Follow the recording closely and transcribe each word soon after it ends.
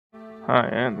Hi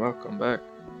and welcome back.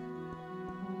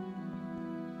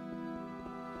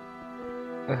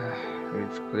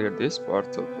 We've cleared this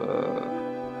part of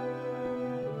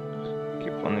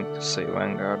keep wanting to say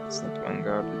Vanguard, it's not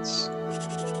Vanguard, it's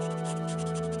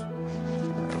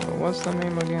what's the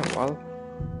name again?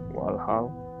 Valhall?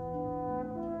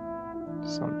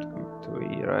 Something to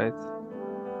E, right?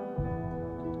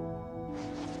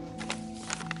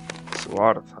 It's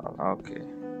Warthal, okay.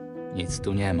 Nic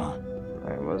tu nie ma.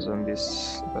 I wasn't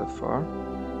that far.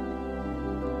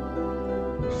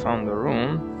 We found a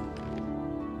room.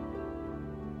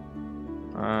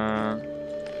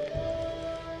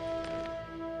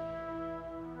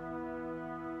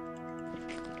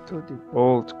 To the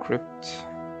old crypt.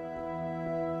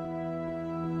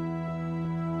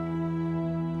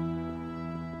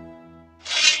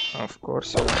 Of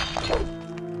course,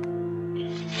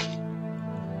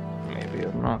 maybe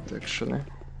you're not actually.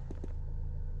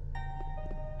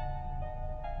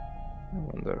 I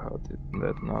wonder how did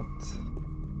that not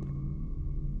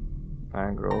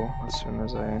aggro as soon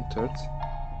as I entered.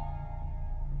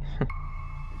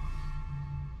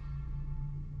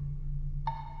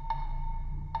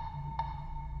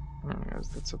 I guess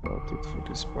that's about it for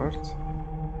this part.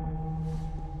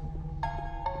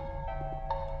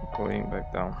 Going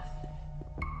back down.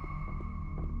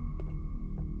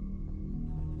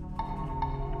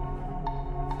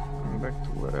 And back to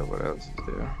whatever else is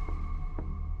there.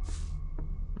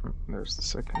 There's the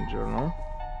second journal.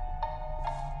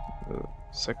 The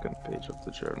second page of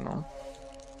the journal.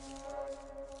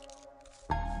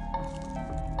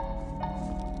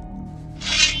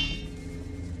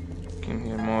 You can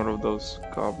hear more of those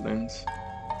goblins.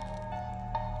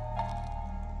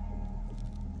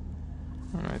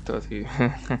 I thought he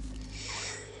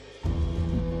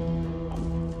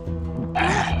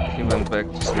he went back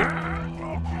to sleep.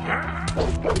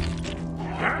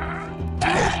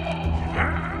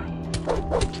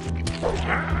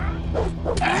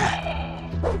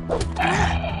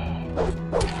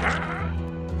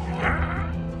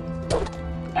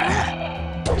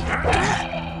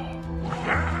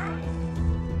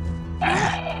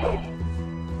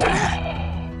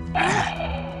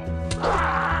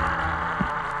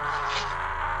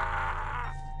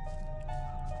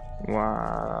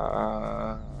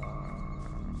 Wow.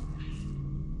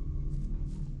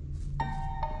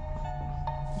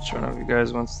 Which one of you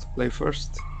guys wants to play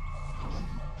first?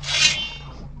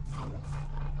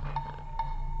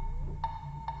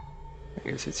 I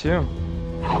guess it's you.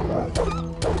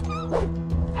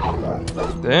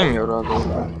 Damn, you're ugly.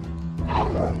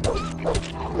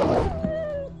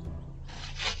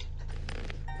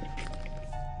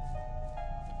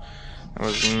 I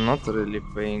was not really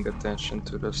paying attention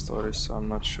to the story, so I'm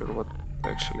not sure what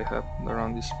actually happened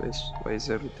around this place. Why is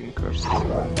everything cursed? There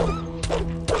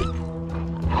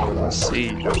was a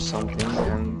siege or something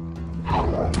and a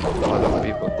lot of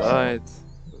people died.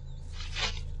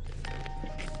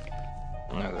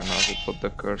 I don't know who put the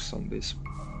curse on this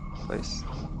place.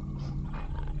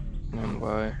 And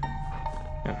why.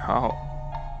 And how.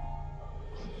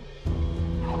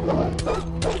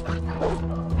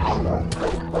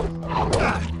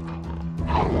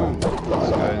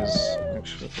 These guys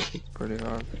actually hit it pretty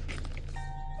hard.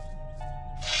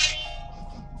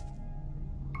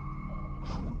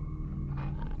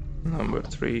 Number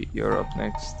 3, you're up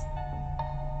next.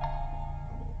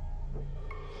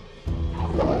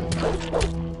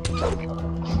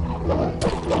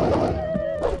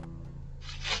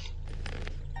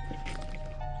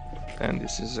 And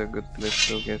this is a good place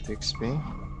to get XP.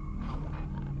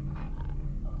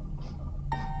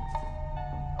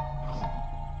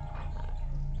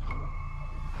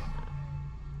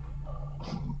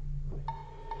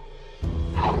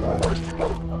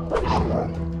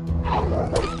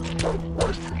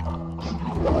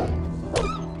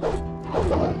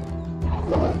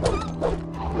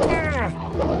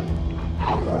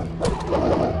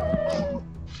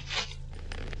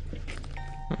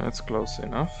 That's close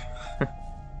enough.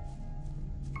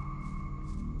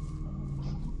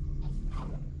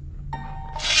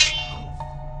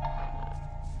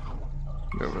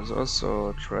 There was also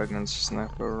a dragon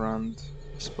snapper around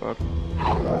this part.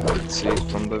 You could see it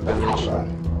from the village.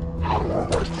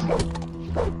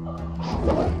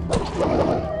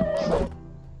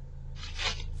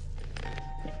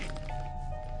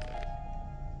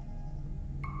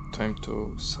 Time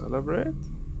to celebrate?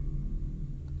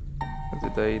 Or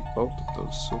did I eat both of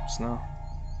those soups now?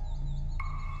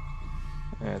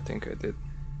 Yeah, I think I did.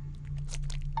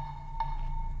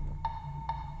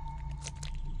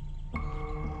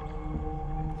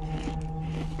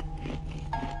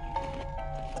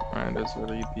 Alright, let's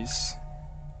read these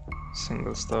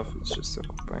Single stuff, it's just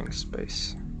occupying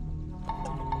space.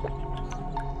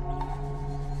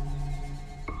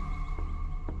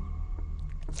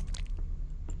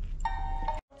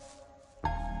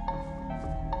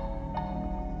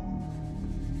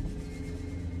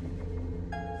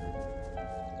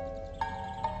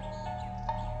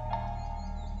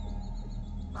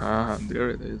 Ah,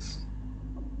 there it is.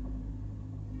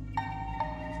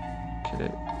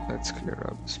 Okay, let's clear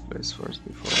out this place first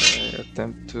before I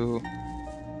attempt to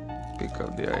pick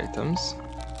up the items.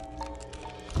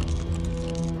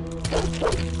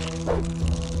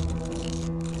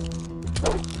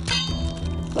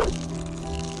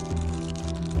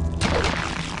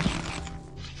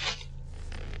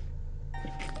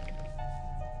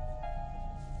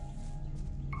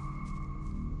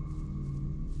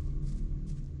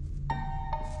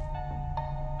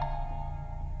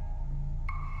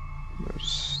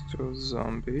 There's 2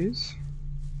 zombies.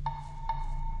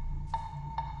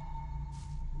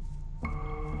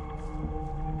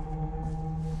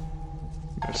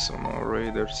 There's some more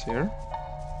raiders here.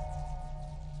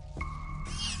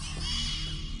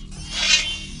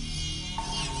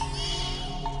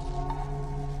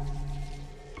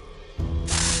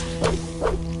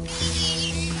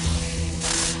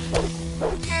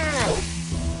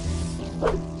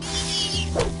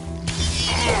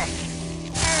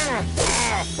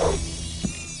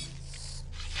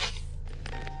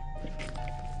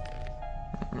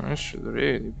 I should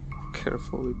really be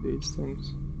careful with these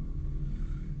things.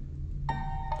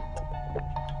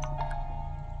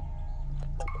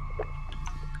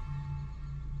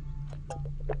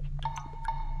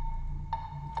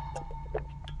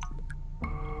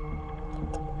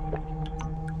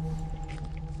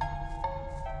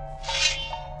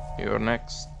 You're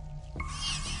next.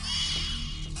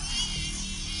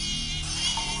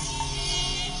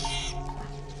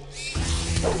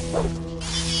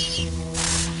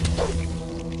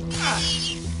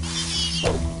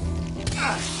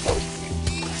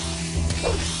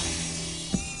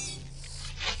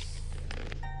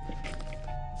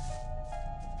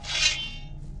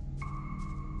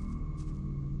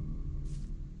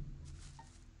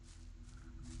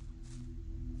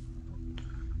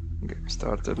 Game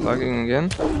started lagging again.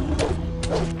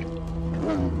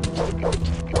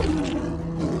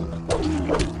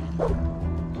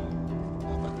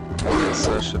 I guess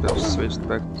I should have switched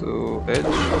back to Edge.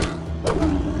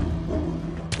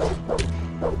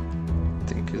 I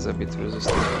think he's a bit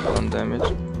resistant to blunt damage.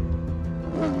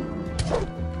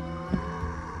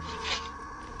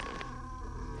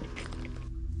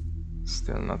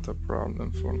 Still not a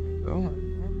problem for me though.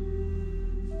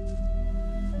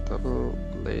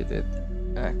 Double-bladed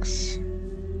axe.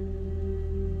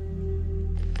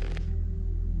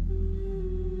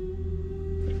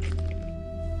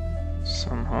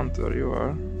 Some hunter you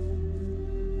are.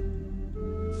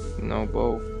 No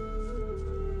bow.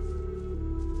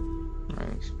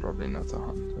 It's probably not a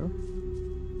hunter.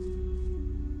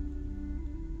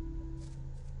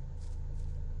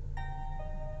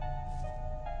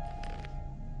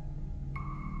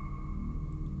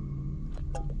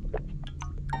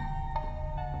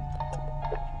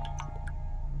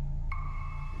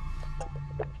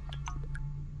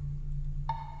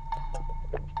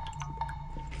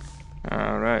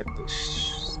 Alright,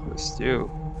 the stew.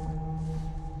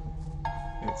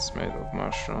 It's made of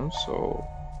mushrooms, so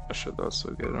I should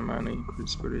also get a mana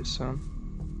increase pretty soon.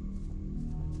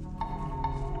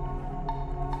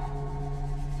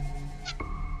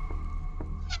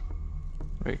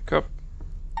 Wake up.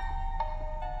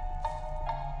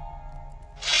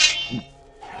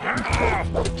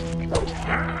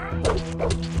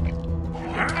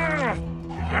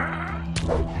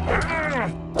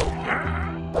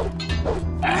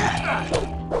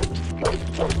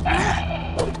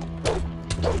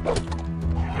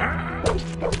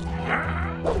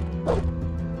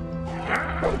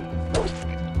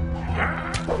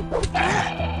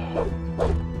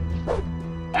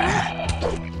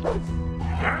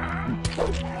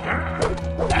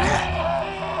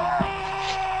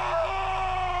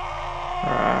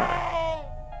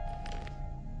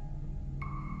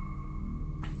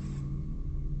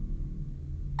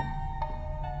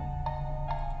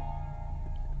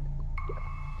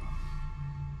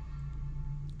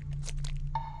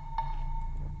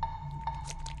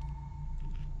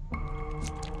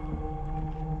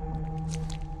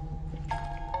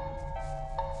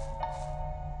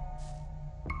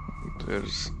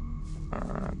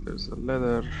 There's a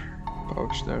leather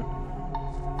pouch there.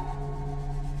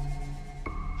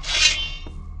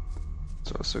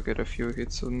 Let's also get a few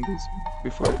hits on this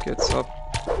before it gets up.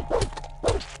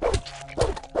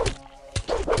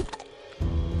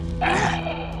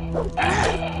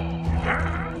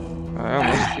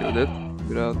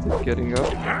 without it getting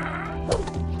up.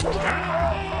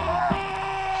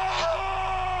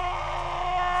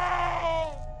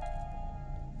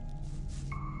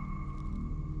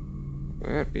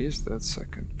 Where is that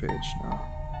second page now?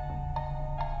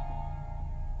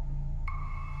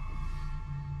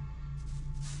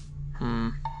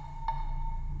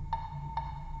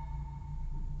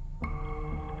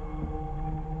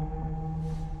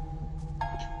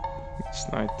 It's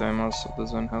nighttime also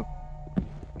doesn't help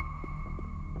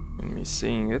in me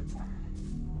seeing it.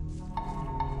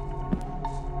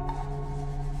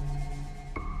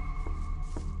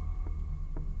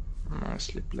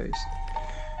 Nicely placed.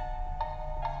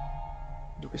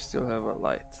 Do we still have a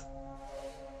light?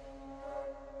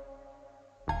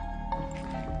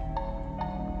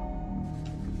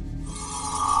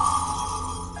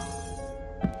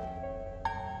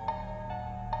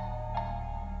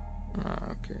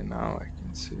 Okay, now I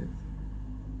can see it.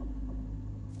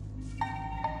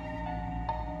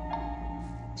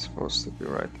 It's supposed to be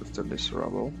right after this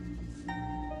rubble.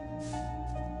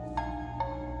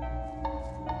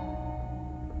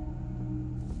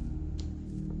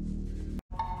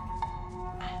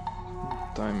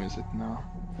 What time is it now?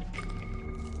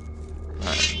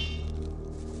 9.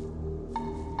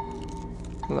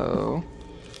 Hello.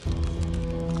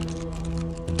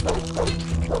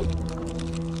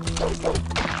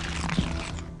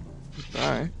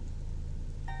 Goodbye.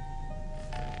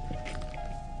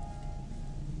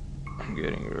 I'm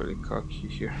getting really cocky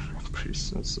here. Pretty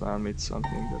soon, so I'll meet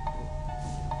something that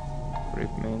will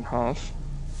rip me in half.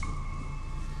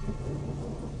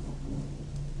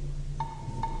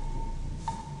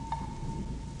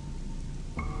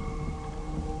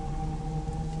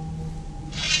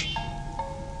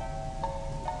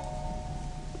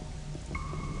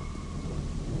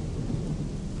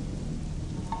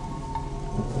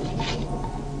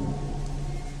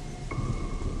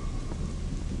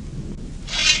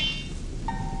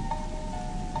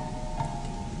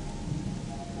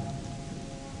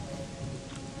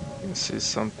 This is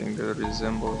something that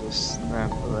resembles a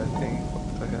snapper, I think.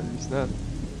 What the hell is that?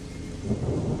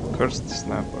 Cursed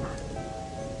snapper.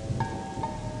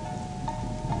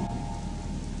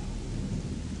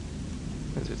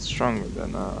 Is it stronger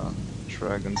than a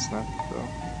dragon snapper though?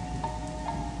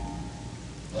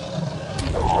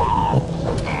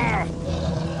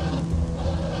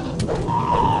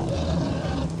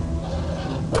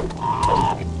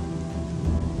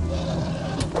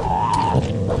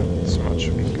 It's much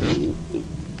weaker.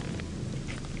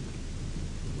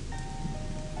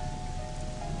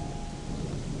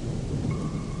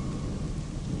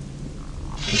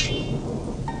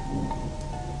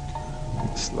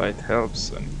 This light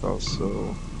helps, and it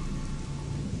also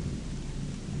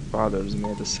bothers me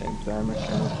at the same time. I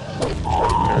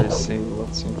cannot really see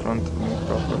what's in front of me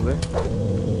properly.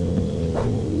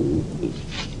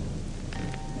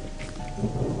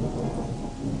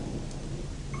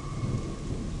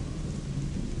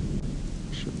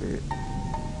 Should be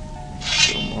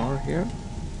 2 more here.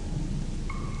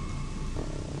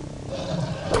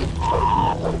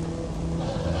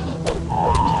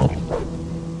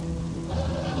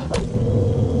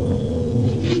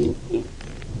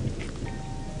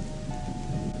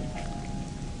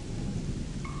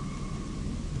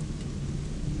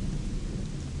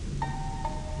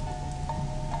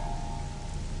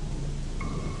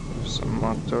 Some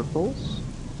more turtles.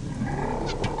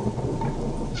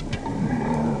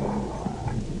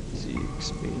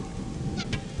 ZXP.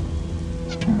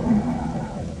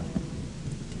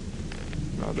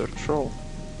 Another troll.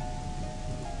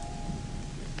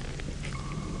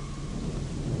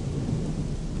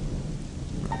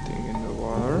 Nothing in the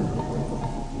water.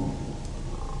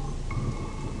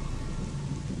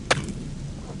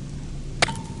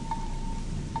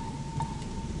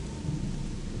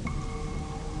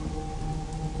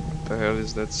 What the hell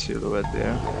is that silhouette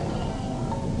there?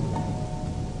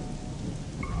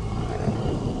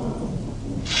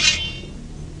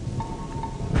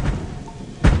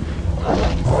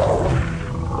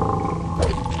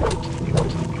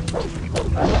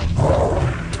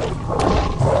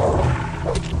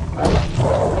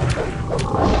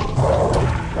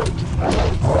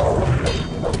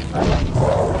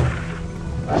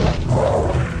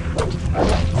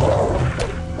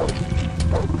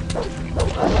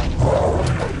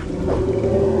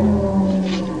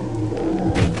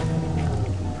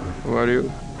 Who are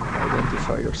you?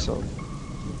 Identify yourself.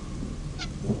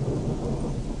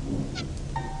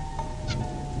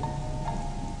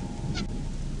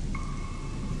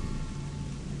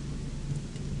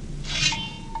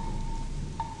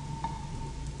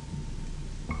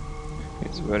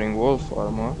 He's wearing wolf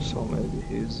armor, so maybe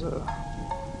he's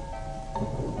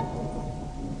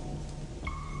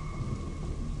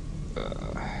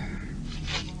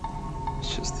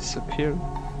It's just disappeared.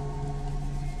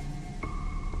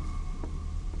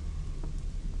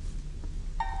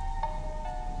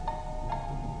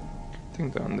 I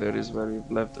think down there is where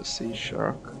we've left the sea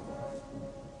shark.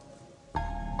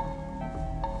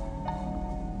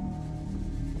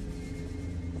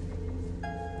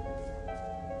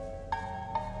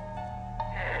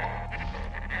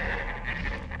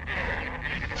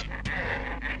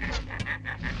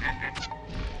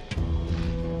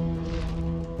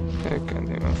 I can't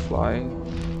even fly.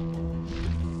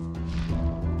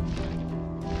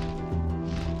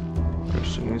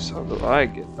 Question is, how do I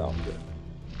get down there?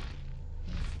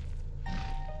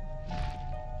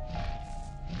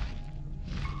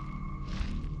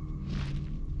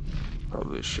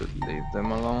 Probably should leave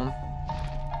them alone.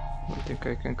 I think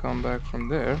I can come back from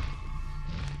there.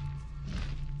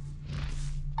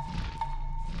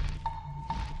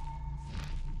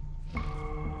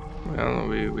 Well,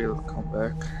 we will come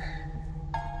back.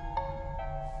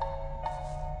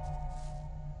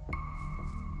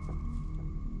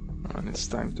 And it's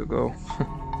time to go.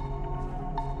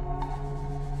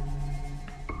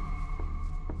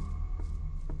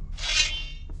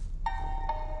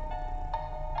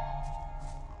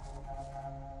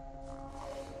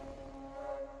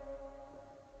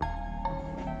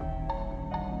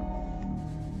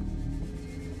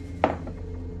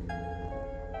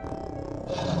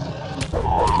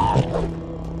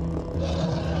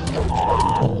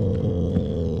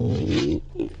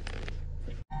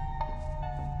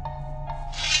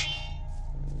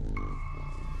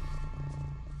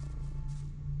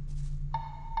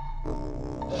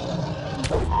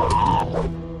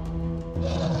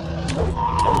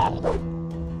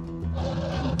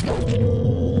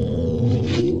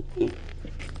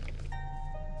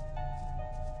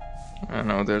 I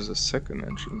know there's a second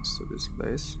entrance to this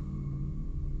place.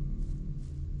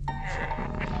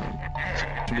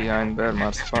 Behind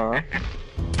Bermar's Spa.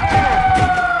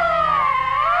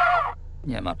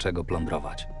 Nie ma czego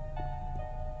plądrować.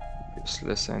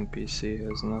 Useless NPC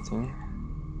has nothing.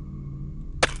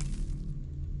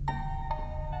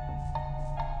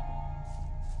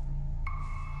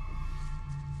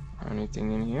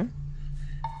 Anything in here?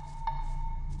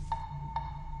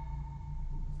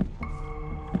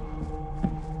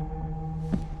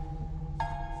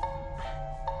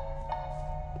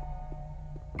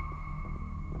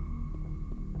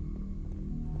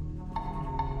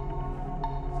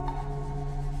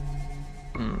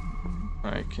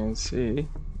 I can see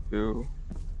you.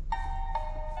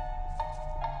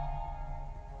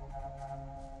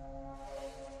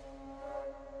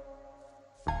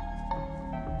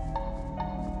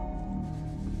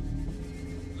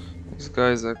 These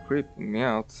guys are creeping me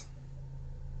out.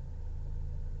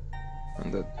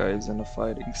 And that guy is in a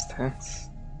fighting stance.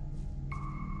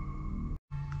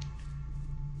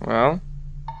 Well,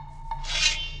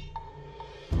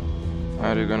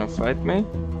 are you gonna fight me?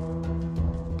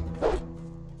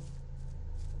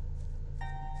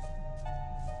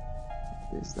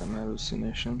 These damn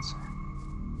hallucinations.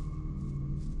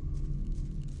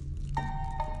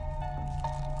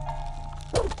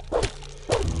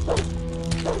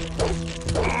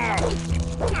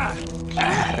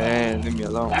 Hey, leave me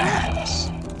alone.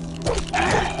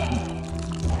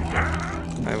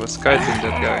 I was kiting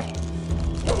that guy.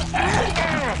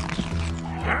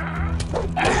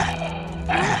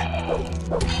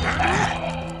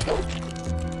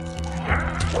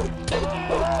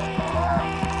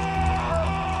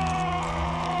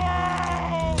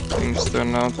 Things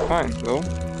turn out fine though.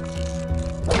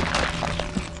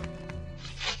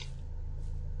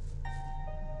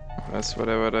 That's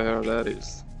whatever the hell that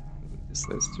is. It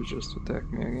decides to just attack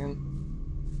me again.